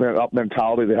next man up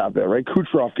mentality they have there, right?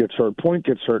 Kucherov gets hurt. Point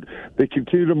gets hurt. They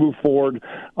continue to move forward.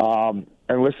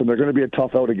 And listen, they're going to be a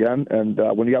tough out again. And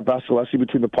when you got Vasilevsky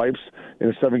between the pipes in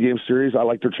a 7-game series, I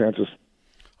like their chances.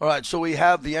 All right, so we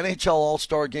have the NHL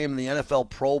All-Star Game and the NFL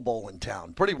Pro Bowl in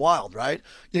town. Pretty wild, right?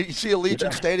 You see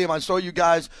Allegiant Stadium. I know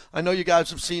you guys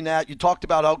have seen that. You talked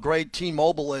about how great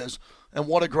T-Mobile is and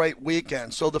what a great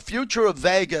weekend. So the future of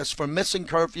Vegas for Missing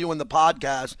Curfew and the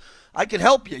podcast, I can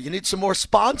help you. You need some more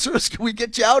sponsors? Can we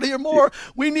get you out here more?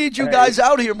 We need you guys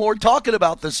out here more talking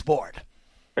about this sport.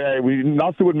 Hey,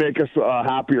 nothing would make us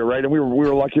happier, right? And we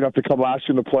were lucky enough to come last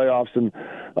year in the playoffs, and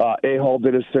A-Hall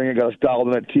did his thing and got us dialed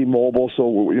in at T-Mobile. So,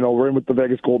 we're in with the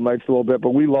Vegas Golden Knights a little bit,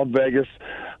 but we love Vegas.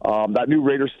 That new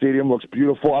Raiders stadium looks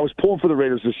beautiful. I was pulling for the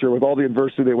Raiders this year with all the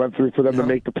adversity they went through for them to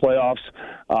make the playoffs.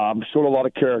 Showed a lot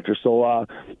of character. So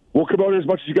we'll come out here as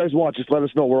much as you guys want. Just let us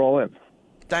know. We're all in.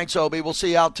 Thanks, Obi. We'll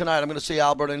see you out tonight. I'm going to see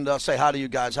Albert and say hi to you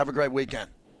guys. Have a great weekend.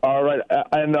 All right,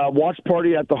 and watch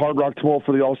party at the Hard Rock tomorrow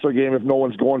for the All-Star Game. If no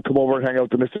one's going, come over and hang out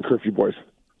with the Missing Curfew boys.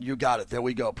 You got it. There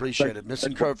we go. Appreciate it.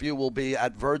 Missing Curfew will be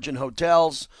at Virgin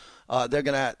Hotels.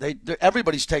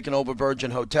 Everybody's taking over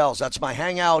Virgin Hotels. That's my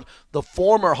hangout. The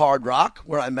former Hard Rock,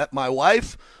 where I met my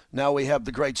wife. Now we have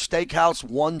the great steakhouse,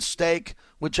 One Steak,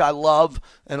 which I love,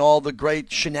 and all the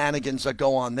great shenanigans that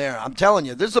go on there. I'm telling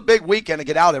you, this is a big weekend to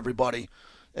get out, everybody.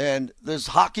 And there's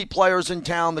hockey players in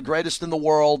town, the greatest in the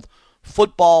world.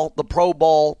 Football, the Pro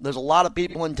Bowl. There's a lot of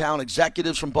people in town,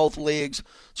 executives from both leagues.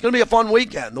 It's going to be a fun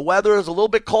weekend. The weather is a little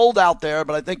bit cold out there,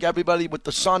 but I think everybody with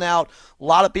the sun out, a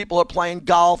lot of people are playing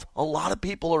golf. A lot of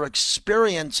people are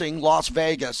experiencing Las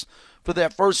Vegas for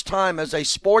their first time as a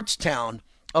sports town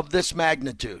of this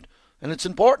magnitude. And it's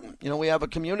important. We have a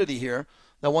community here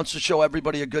that wants to show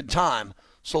everybody a good time.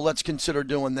 So let's consider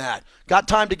doing that. Got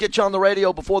time to get you on the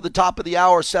radio before the top of the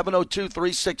hour,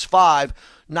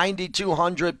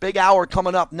 702-365-9200. Big hour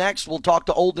coming up next. We'll talk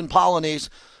to Olden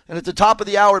Polynice. And at the top of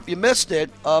the hour, if you missed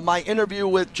it, my interview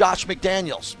with Josh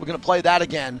McDaniels. We're going to play that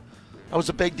again. That was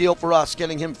a big deal for us,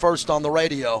 getting him first on the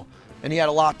radio. And he had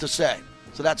a lot to say.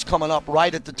 So that's coming up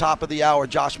right at the top of the hour.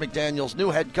 Josh McDaniels, new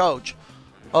head coach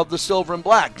of the Silver and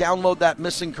Black. Download that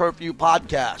Missing Curfew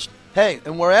podcast. Hey,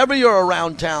 and wherever you're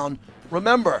around town,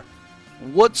 remember,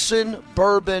 Woodson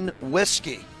Bourbon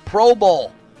Whiskey. Pro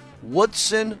Bowl,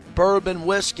 Woodson Bourbon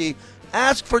Whiskey.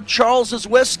 Ask for Charles's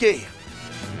Whiskey.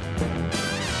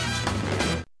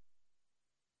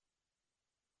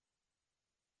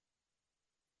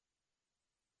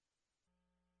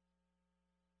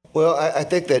 Well, I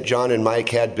think that John and Mike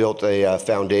had built a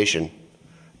foundation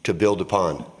to build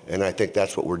upon. And I think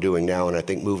that's what we're doing now. And I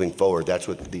think moving forward, that's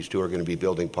what these two are going to be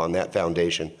building upon, that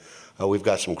foundation. We've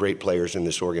got some great players in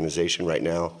this organization right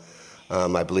now.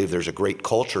 I believe there's a great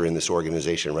culture in this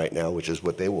organization right now, which is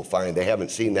what they will find. They haven't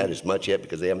seen that as much yet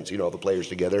because they haven't seen all the players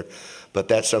together. But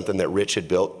that's something that Rich had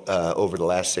built over the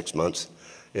last 6 months,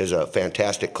 is a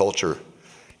fantastic culture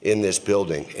in this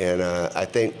building. And I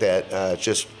think that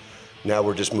just Now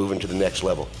we're just moving to the next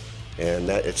level. And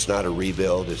that it's not a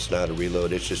rebuild, it's not a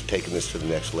reload, it's just taking this to the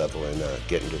next level and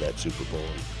getting to that Super Bowl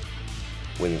and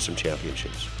winning some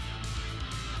championships.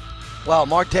 Well,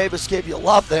 Mark Davis gave you a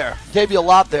lot there.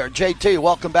 JT,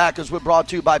 welcome back as we're brought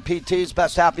to you by PT's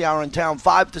Best Happy Hour in town,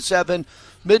 5 to 7,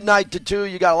 midnight to 2.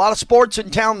 You got a lot of sports in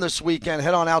town this weekend.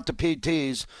 Head on out to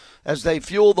PT's as they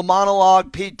fuel the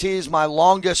monologue. PT's my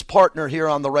longest partner here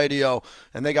on the radio,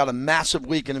 and they got a massive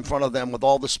weekend in front of them with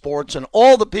all the sports and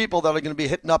all the people that are going to be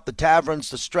hitting up the taverns,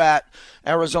 the Strat,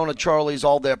 Arizona Charlie's,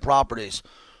 all their properties.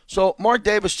 So Mark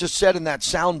Davis just said in that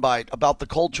soundbite about the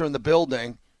culture in the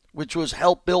building, which was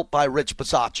helped built by Rich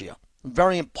Bisaccia.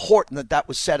 Very important that that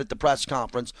was said at the press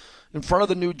conference in front of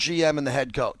the new GM and the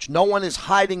head coach. No one is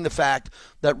hiding the fact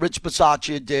that Rich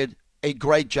Bisaccia did a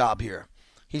great job here.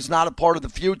 He's not a part of the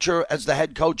future as the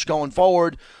head coach going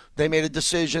forward. They made a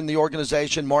decision, the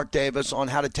organization, Mark Davis, on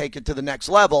how to take it to the next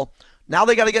level. Now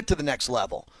they got to get to the next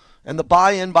level. And the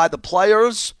buy-in by the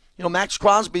players, Max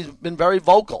Crosby's been very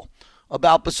vocal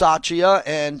about Bisaccia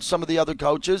and some of the other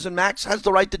coaches, and Max has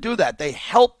the right to do that. They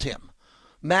helped him.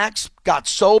 Max got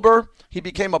sober. He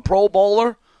became a Pro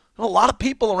Bowler. A lot of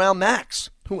people around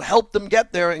Max who helped him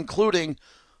get there, including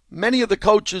many of the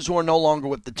coaches who are no longer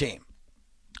with the team.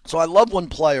 So I love when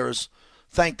players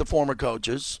thank the former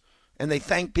coaches and they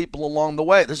thank people along the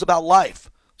way. This is about life.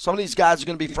 Some of these guys are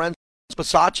going to be friends with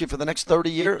Bisaccia for the next 30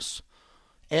 years,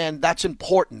 and that's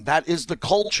important. That is the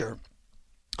culture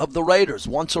of the Raiders.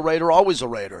 Once a Raider, always a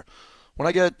Raider. When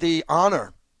I get the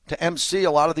honor to MC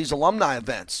a lot of these alumni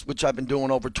events, which I've been doing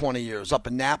over 20 years, up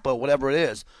in Napa, whatever it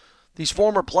is, these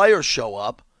former players show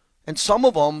up, and some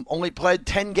of them only played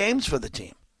 10 games for the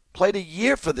team, played a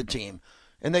year for the team,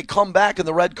 and they come back and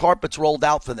the red carpet's rolled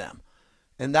out for them.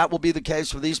 And that will be the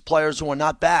case for these players who are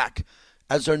not back,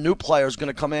 as their new players going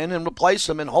to come in and replace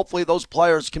them, and hopefully those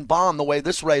players can bomb the way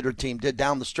this Raider team did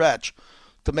down the stretch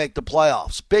to make the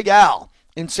playoffs. Big Al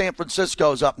in San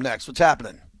Francisco is up next. What's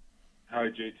happening? Hi,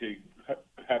 JT.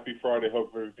 Happy Friday.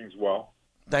 Hope everything's well.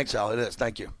 Thanks, Al. It is.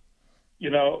 Thank you.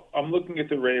 I'm looking at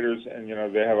the Raiders, and,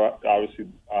 they have obviously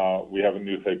we have a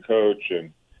new head coach,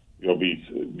 and there'll be,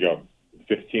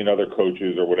 15 other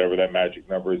coaches or whatever that magic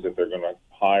number is that they're going to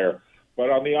hire. But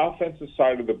on the offensive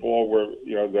side of the ball,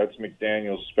 where, that's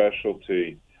McDaniel's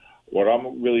specialty, what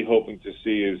I'm really hoping to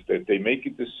see is that they make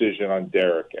a decision on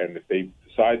Derek, and if they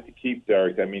decide to keep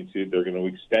Derek, that means they're going to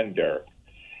extend Derek.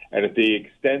 And if they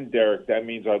extend Derek, that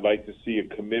means I'd like to see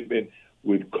a commitment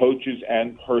with coaches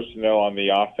and personnel on the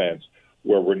offense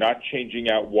where we're not changing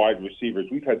out wide receivers.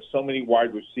 We've had so many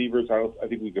wide receivers, I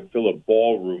think we could fill a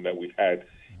ballroom that we've had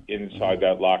inside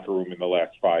that locker room in the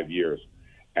last 5 years.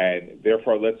 And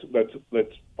therefore, let's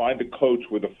find a coach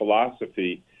with a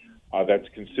philosophy that's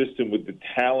consistent with the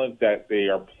talent that they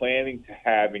are planning to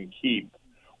have and keep.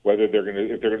 Whether if they're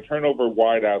going to turn over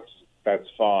wideouts, that's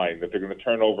fine. If they're going to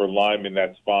turn over linemen,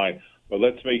 that's fine. But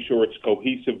let's make sure it's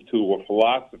cohesive to a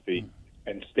philosophy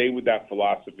and stay with that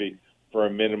philosophy for a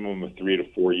minimum of 3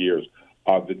 to 4 years.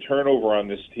 The turnover on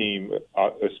this team,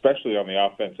 especially on the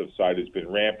offensive side, has been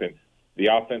rampant. The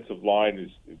offensive line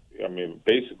is,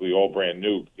 basically all brand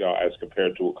new as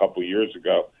compared to a couple years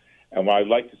ago. And I'd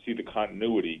like to see the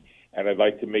continuity, and I'd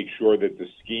like to make sure that the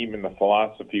scheme and the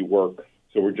philosophy work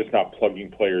so we're just not plugging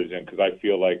players in, because I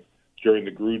feel like during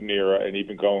the Gruden era and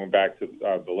even going back to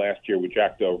the last year with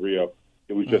Jack Del Rio,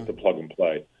 it was just a plug and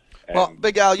play. Well,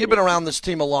 Big Al, you've been around this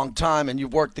team a long time, and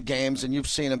you've worked the games, and you've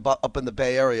seen it up in the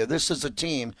Bay Area. This is a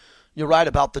team, you're right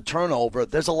about the turnover.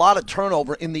 There's a lot of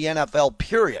turnover in the NFL,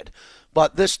 period.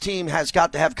 But this team has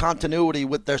got to have continuity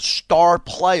with their star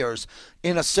players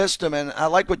in a system. And I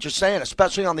like what you're saying,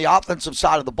 especially on the offensive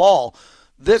side of the ball.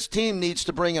 This team needs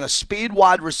to bring in a speed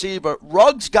wide receiver.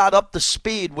 Ruggs got up to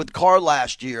speed with Carr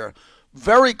last year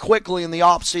very quickly in the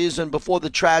offseason before the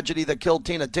tragedy that killed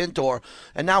Tina Tintor,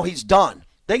 and now he's done.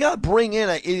 They got to bring in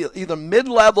either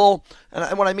mid-level,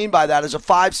 and what I mean by that is a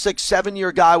 5, 6,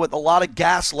 7-year guy with a lot of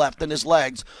gas left in his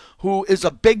legs who is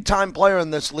a big-time player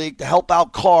in this league to help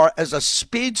out Carr as a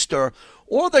speedster,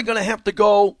 or they're going to have to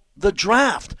go the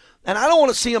draft. And I don't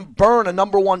want to see him burn a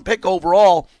number 1 pick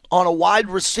overall on a wide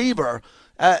receiver,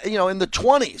 in the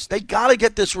 20s. They got to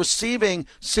get this receiving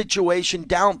situation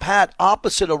down pat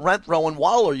opposite of Renfro and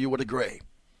Waller, you would agree.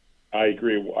 I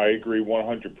agree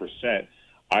 100%.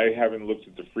 I haven't looked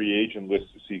at the free agent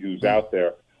list to see who's out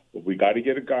there, but we got to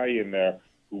get a guy in there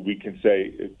who we can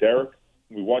say, Derek,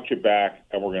 we want you back,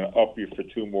 and we're going to up you for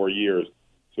 2 more years.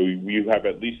 So you have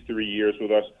at least 3 years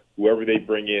with us. Whoever they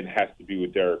bring in has to be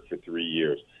with Derek for 3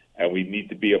 years. And we need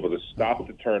to be able to stop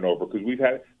the turnover, because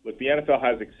the NFL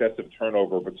has excessive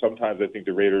turnover, but sometimes I think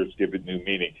the Raiders give it new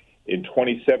meaning. In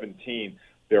 2017,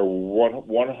 there were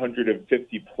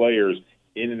 150 players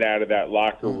in and out of that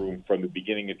locker room from the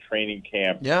beginning of training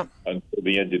camp until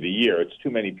the end of the year. It's too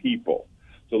many people.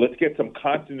 So let's get some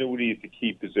continuity at the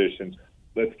key positions.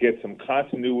 Let's get some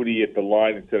continuity at the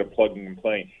line instead of plugging and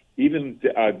playing. Even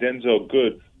Denzel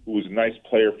Good, who was a nice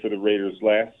player for the Raiders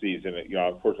last season,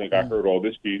 unfortunately got hurt all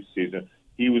this season.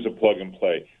 He was a plug and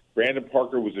play. Brandon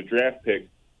Parker was a draft pick.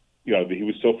 He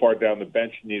was so far down the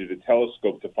bench, he needed a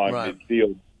telescope to find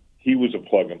midfield. He was a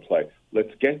plug and play.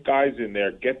 Let's get guys in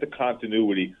there, get the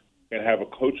continuity, and have a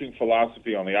coaching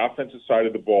philosophy on the offensive side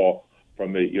of the ball,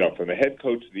 from the head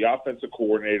coach to the offensive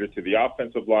coordinator to the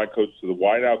offensive line coach to the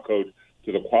wideout coach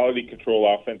to the quality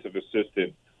control offensive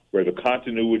assistant, where the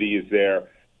continuity is there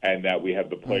and that we have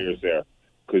the players there.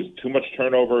 Because too much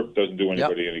turnover doesn't do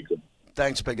anybody any good.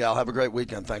 Thanks, Big Al. Have a great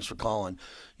weekend. Thanks for calling.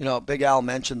 Big Al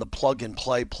mentioned the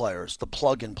plug-and-play players, the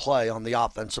plug-and-play on the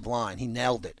offensive line. He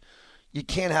nailed it. You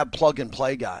can't have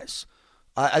plug-and-play guys.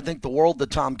 I think the world of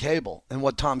Tom Cable and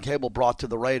what Tom Cable brought to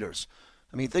the Raiders.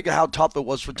 I mean, think of how tough it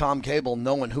was for Tom Cable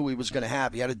knowing who he was going to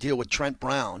have. He had to deal with Trent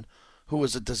Brown, who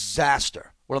was a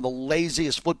disaster, one of the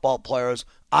laziest football players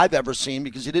I've ever seen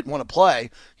because he didn't want to play.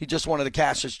 He just wanted to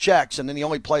cash his checks, and then he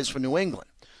only plays for New England.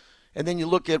 And then you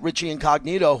look at Richie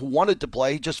Incognito, who wanted to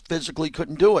play. He just physically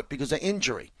couldn't do it because of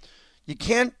injury. You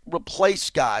can't replace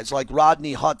guys like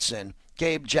Rodney Hudson,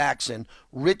 Gabe Jackson,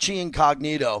 Richie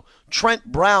Incognito, Trent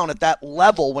Brown at that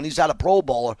level when he's at a Pro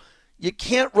Bowler. You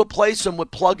can't replace him with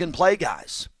plug-and-play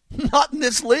guys. Not in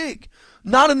this league.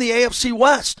 Not in the AFC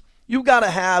West. You got to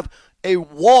have a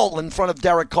wall in front of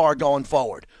Derek Carr going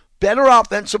forward. Better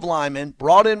offensive linemen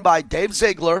brought in by Dave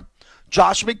Ziegler,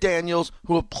 Josh McDaniels,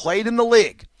 who have played in the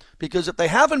league. Because if they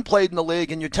haven't played in the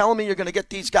league and you're telling me you're going to get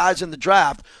these guys in the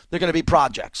draft, they're going to be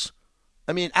projects.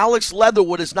 I mean, Alex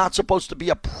Leatherwood is not supposed to be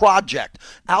a project.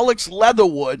 Alex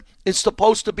Leatherwood is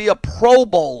supposed to be a Pro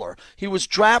Bowler. He was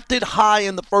drafted high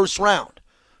in the first round.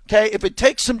 Okay, if it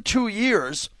takes him 2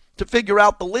 years to figure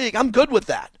out the league, I'm good with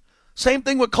that. Same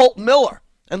thing with Colton Miller.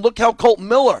 And look how Colton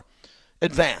Miller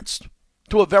advanced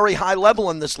to a very high level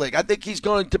in this league. I think he's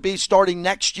going to be starting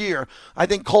next year. I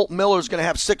think Colton Miller is going to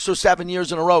have 6 or 7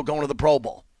 years in a row going to the Pro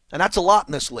Bowl. And that's a lot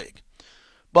in this league.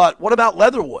 But what about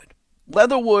Leatherwood?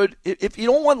 Leatherwood, if you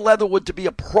don't want Leatherwood to be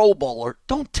a Pro Bowler,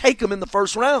 don't take him in the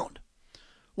first round.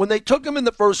 When they took him in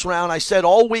the first round, I said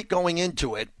all week going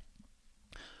into it,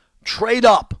 trade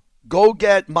up. Go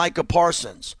get Micah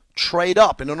Parsons. Trade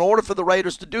up. And in order for the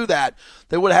Raiders to do that,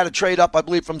 they would have had to trade up, I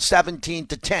believe, from 17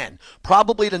 to 10,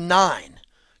 probably to 9,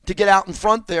 to get out in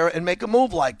front there and make a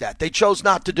move like that. They chose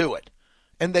not to do it,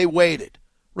 and they waited.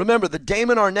 Remember, the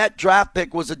Damon Arnett draft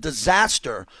pick was a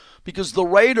disaster because the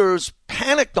Raiders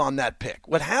panicked on that pick.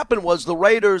 What happened was the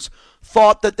Raiders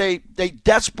thought that they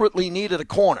desperately needed a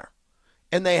corner,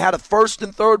 and they had a first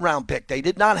and third round pick. They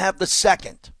did not have the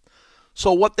second.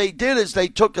 So what they did is they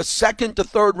took a second to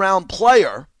third round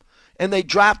player, and they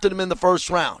drafted him in the first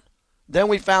round. Then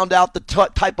we found out the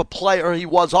type of player he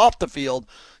was off the field.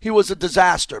 He was a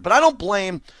disaster. But I don't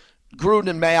blame Gruden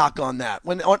and Mayock on that.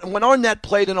 When Arnett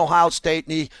played in Ohio State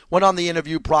and he went on the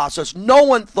interview process, no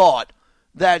one thought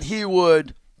that he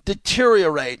would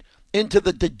deteriorate into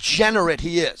the degenerate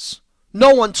he is.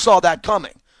 No one saw that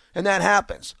coming, and that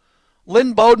happens.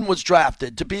 Lynn Bowden was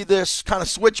drafted to be this kind of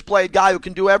switchblade guy who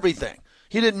can do everything.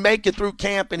 He didn't make it through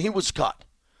camp, and he was cut.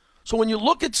 So when you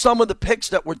look at some of the picks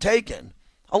that were taken,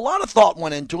 a lot of thought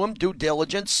went into them, due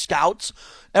diligence, scouts.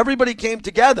 Everybody came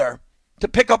together to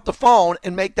pick up the phone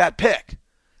and make that pick.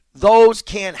 Those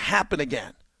can't happen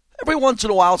again. Every once in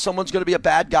a while, someone's going to be a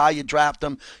bad guy. You draft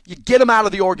them. You get them out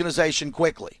of the organization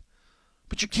quickly.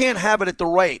 But you can't have it at the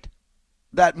rate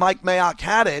that Mike Mayock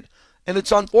had it. And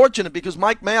it's unfortunate because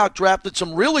Mike Mayock drafted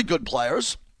some really good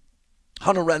players.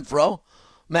 Hunter Renfrow,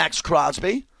 Max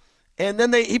Crosby. And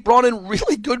then he brought in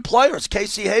really good players.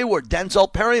 Casey Hayward,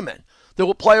 Denzel Perryman. There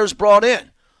were players brought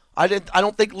in. I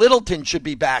don't think Littleton should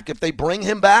be back. If they bring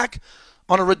him back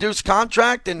on a reduced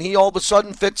contract and he all of a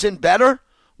sudden fits in better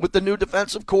with the new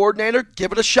defensive coordinator,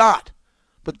 give it a shot.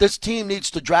 But this team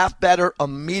needs to draft better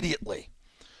immediately.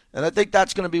 And I think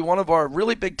that's going to be one of our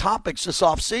really big topics this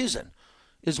offseason,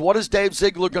 is what is Dave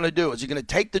Ziegler going to do? Is he going to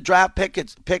take the draft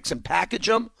picks and package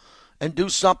them and do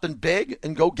something big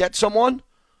and go get someone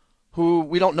who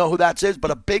we don't know who that is,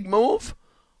 but a big move?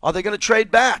 Are they going to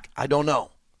trade back? I don't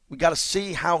know. We got to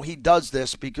see how he does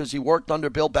this because he worked under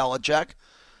Bill Belichick.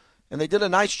 And they did a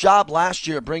nice job last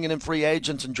year bringing in free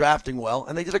agents and drafting well.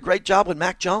 And they did a great job with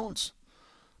Mac Jones.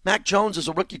 Mac Jones, as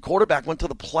a rookie quarterback, went to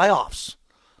the playoffs.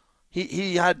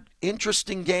 He had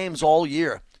interesting games all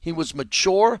year. He was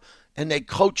mature, and they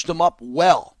coached him up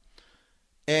well.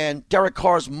 And Derek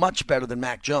Carr is much better than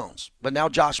Mac Jones. But now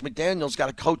Josh McDaniels got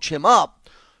to coach him up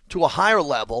to a higher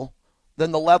level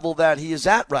than the level that he is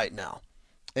at right now.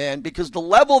 And because the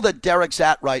level that Derek's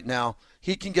at right now,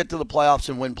 he can get to the playoffs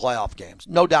and win playoff games.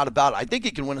 No doubt about it. I think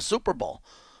he can win a Super Bowl.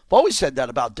 I've always said that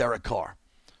about Derek Carr.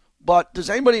 But does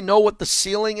anybody know what the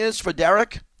ceiling is for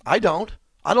Derek? I don't.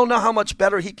 I don't know how much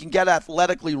better he can get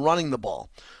athletically running the ball.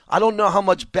 I don't know how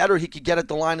much better he could get at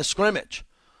the line of scrimmage.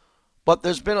 But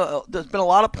there's been a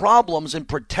lot of problems in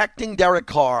protecting Derek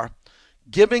Carr,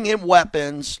 giving him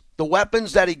weapons. The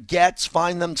weapons that he gets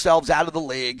find themselves out of the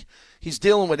league. He's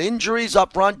dealing with injuries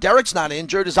up front. Derek's not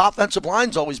injured. His offensive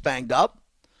line's always banged up.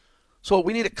 So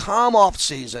we need a calm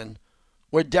offseason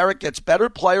where Derek gets better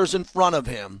players in front of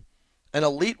him, an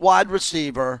elite wide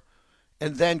receiver,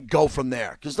 and then go from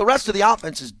there. Because the rest of the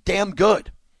offense is damn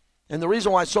good. And the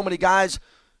reason why so many guys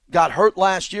got hurt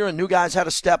last year and new guys had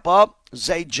to step up,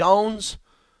 Zay Jones,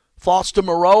 Foster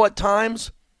Moreau at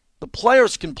times, the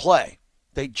players can play.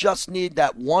 They just need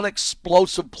that one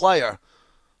explosive player.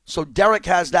 So Derek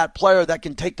has that player that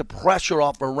can take the pressure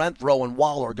off of Renfro and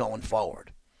Waller going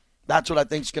forward. That's what I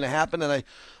think is going to happen, and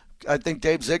I think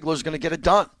Dave Ziegler is going to get it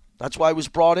done. That's why he was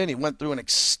brought in. He went through an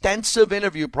extensive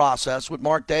interview process with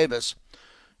Mark Davis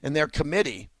and their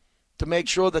committee to make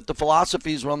sure that the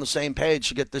philosophies were on the same page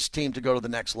to get this team to go to the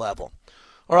next level.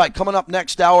 All right, coming up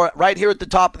next hour, right here at the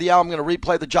top of the hour, I'm going to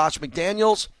replay the Josh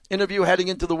McDaniels interview heading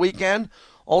into the weekend.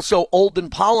 Also, Olden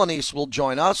Polynice will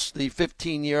join us, the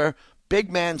 15-year big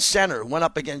man center, went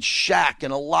up against Shaq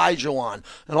and Olajuwon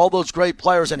and all those great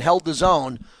players and held his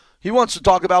own. He wants to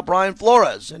talk about Brian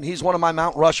Flores, and he's one of my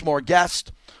Mount Rushmore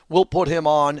guests. We'll put him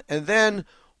on. And then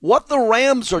what the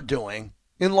Rams are doing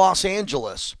in Los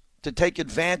Angeles to take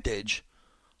advantage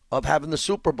of having the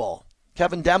Super Bowl.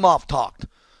 Kevin Demoff talked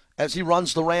as he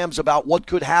runs the Rams about what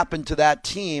could happen to that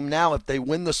team now if they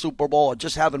win the Super Bowl or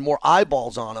just having more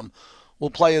eyeballs on them. We'll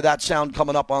play you that sound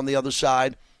coming up on the other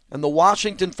side. And the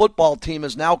Washington football team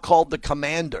is now called the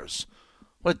Commanders.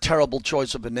 What a terrible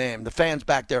choice of a name. The fans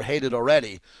back there hate it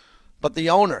already. But the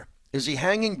owner, is he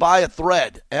hanging by a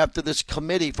thread after this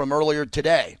committee from earlier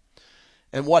today?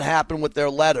 And what happened with their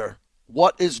letter?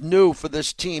 What is new for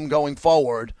this team going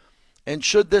forward? And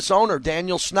should this owner,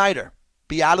 Daniel Snyder,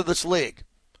 be out of this league?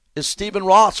 Is Stephen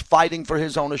Ross fighting for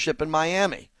his ownership in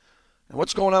Miami? And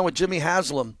what's going on with Jimmy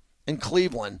Haslam in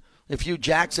Cleveland if Hugh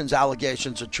Jackson's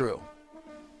allegations are true?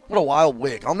 What a wild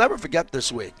week. I'll never forget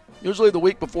this week. Usually the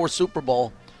week before Super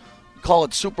Bowl, we call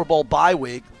it Super Bowl bye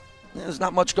week. There's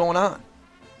not much going on.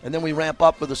 And then we ramp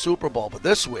up for the Super Bowl. But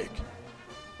this week,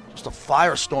 just a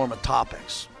firestorm of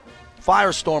topics.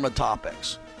 Firestorm of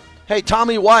topics. Hey,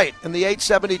 Tommy White and the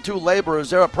 872 Laborers,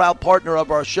 they're a proud partner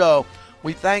of our show.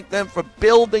 We thank them for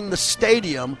building the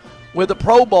stadium where the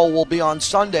Pro Bowl will be on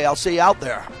Sunday. I'll see you out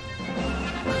there.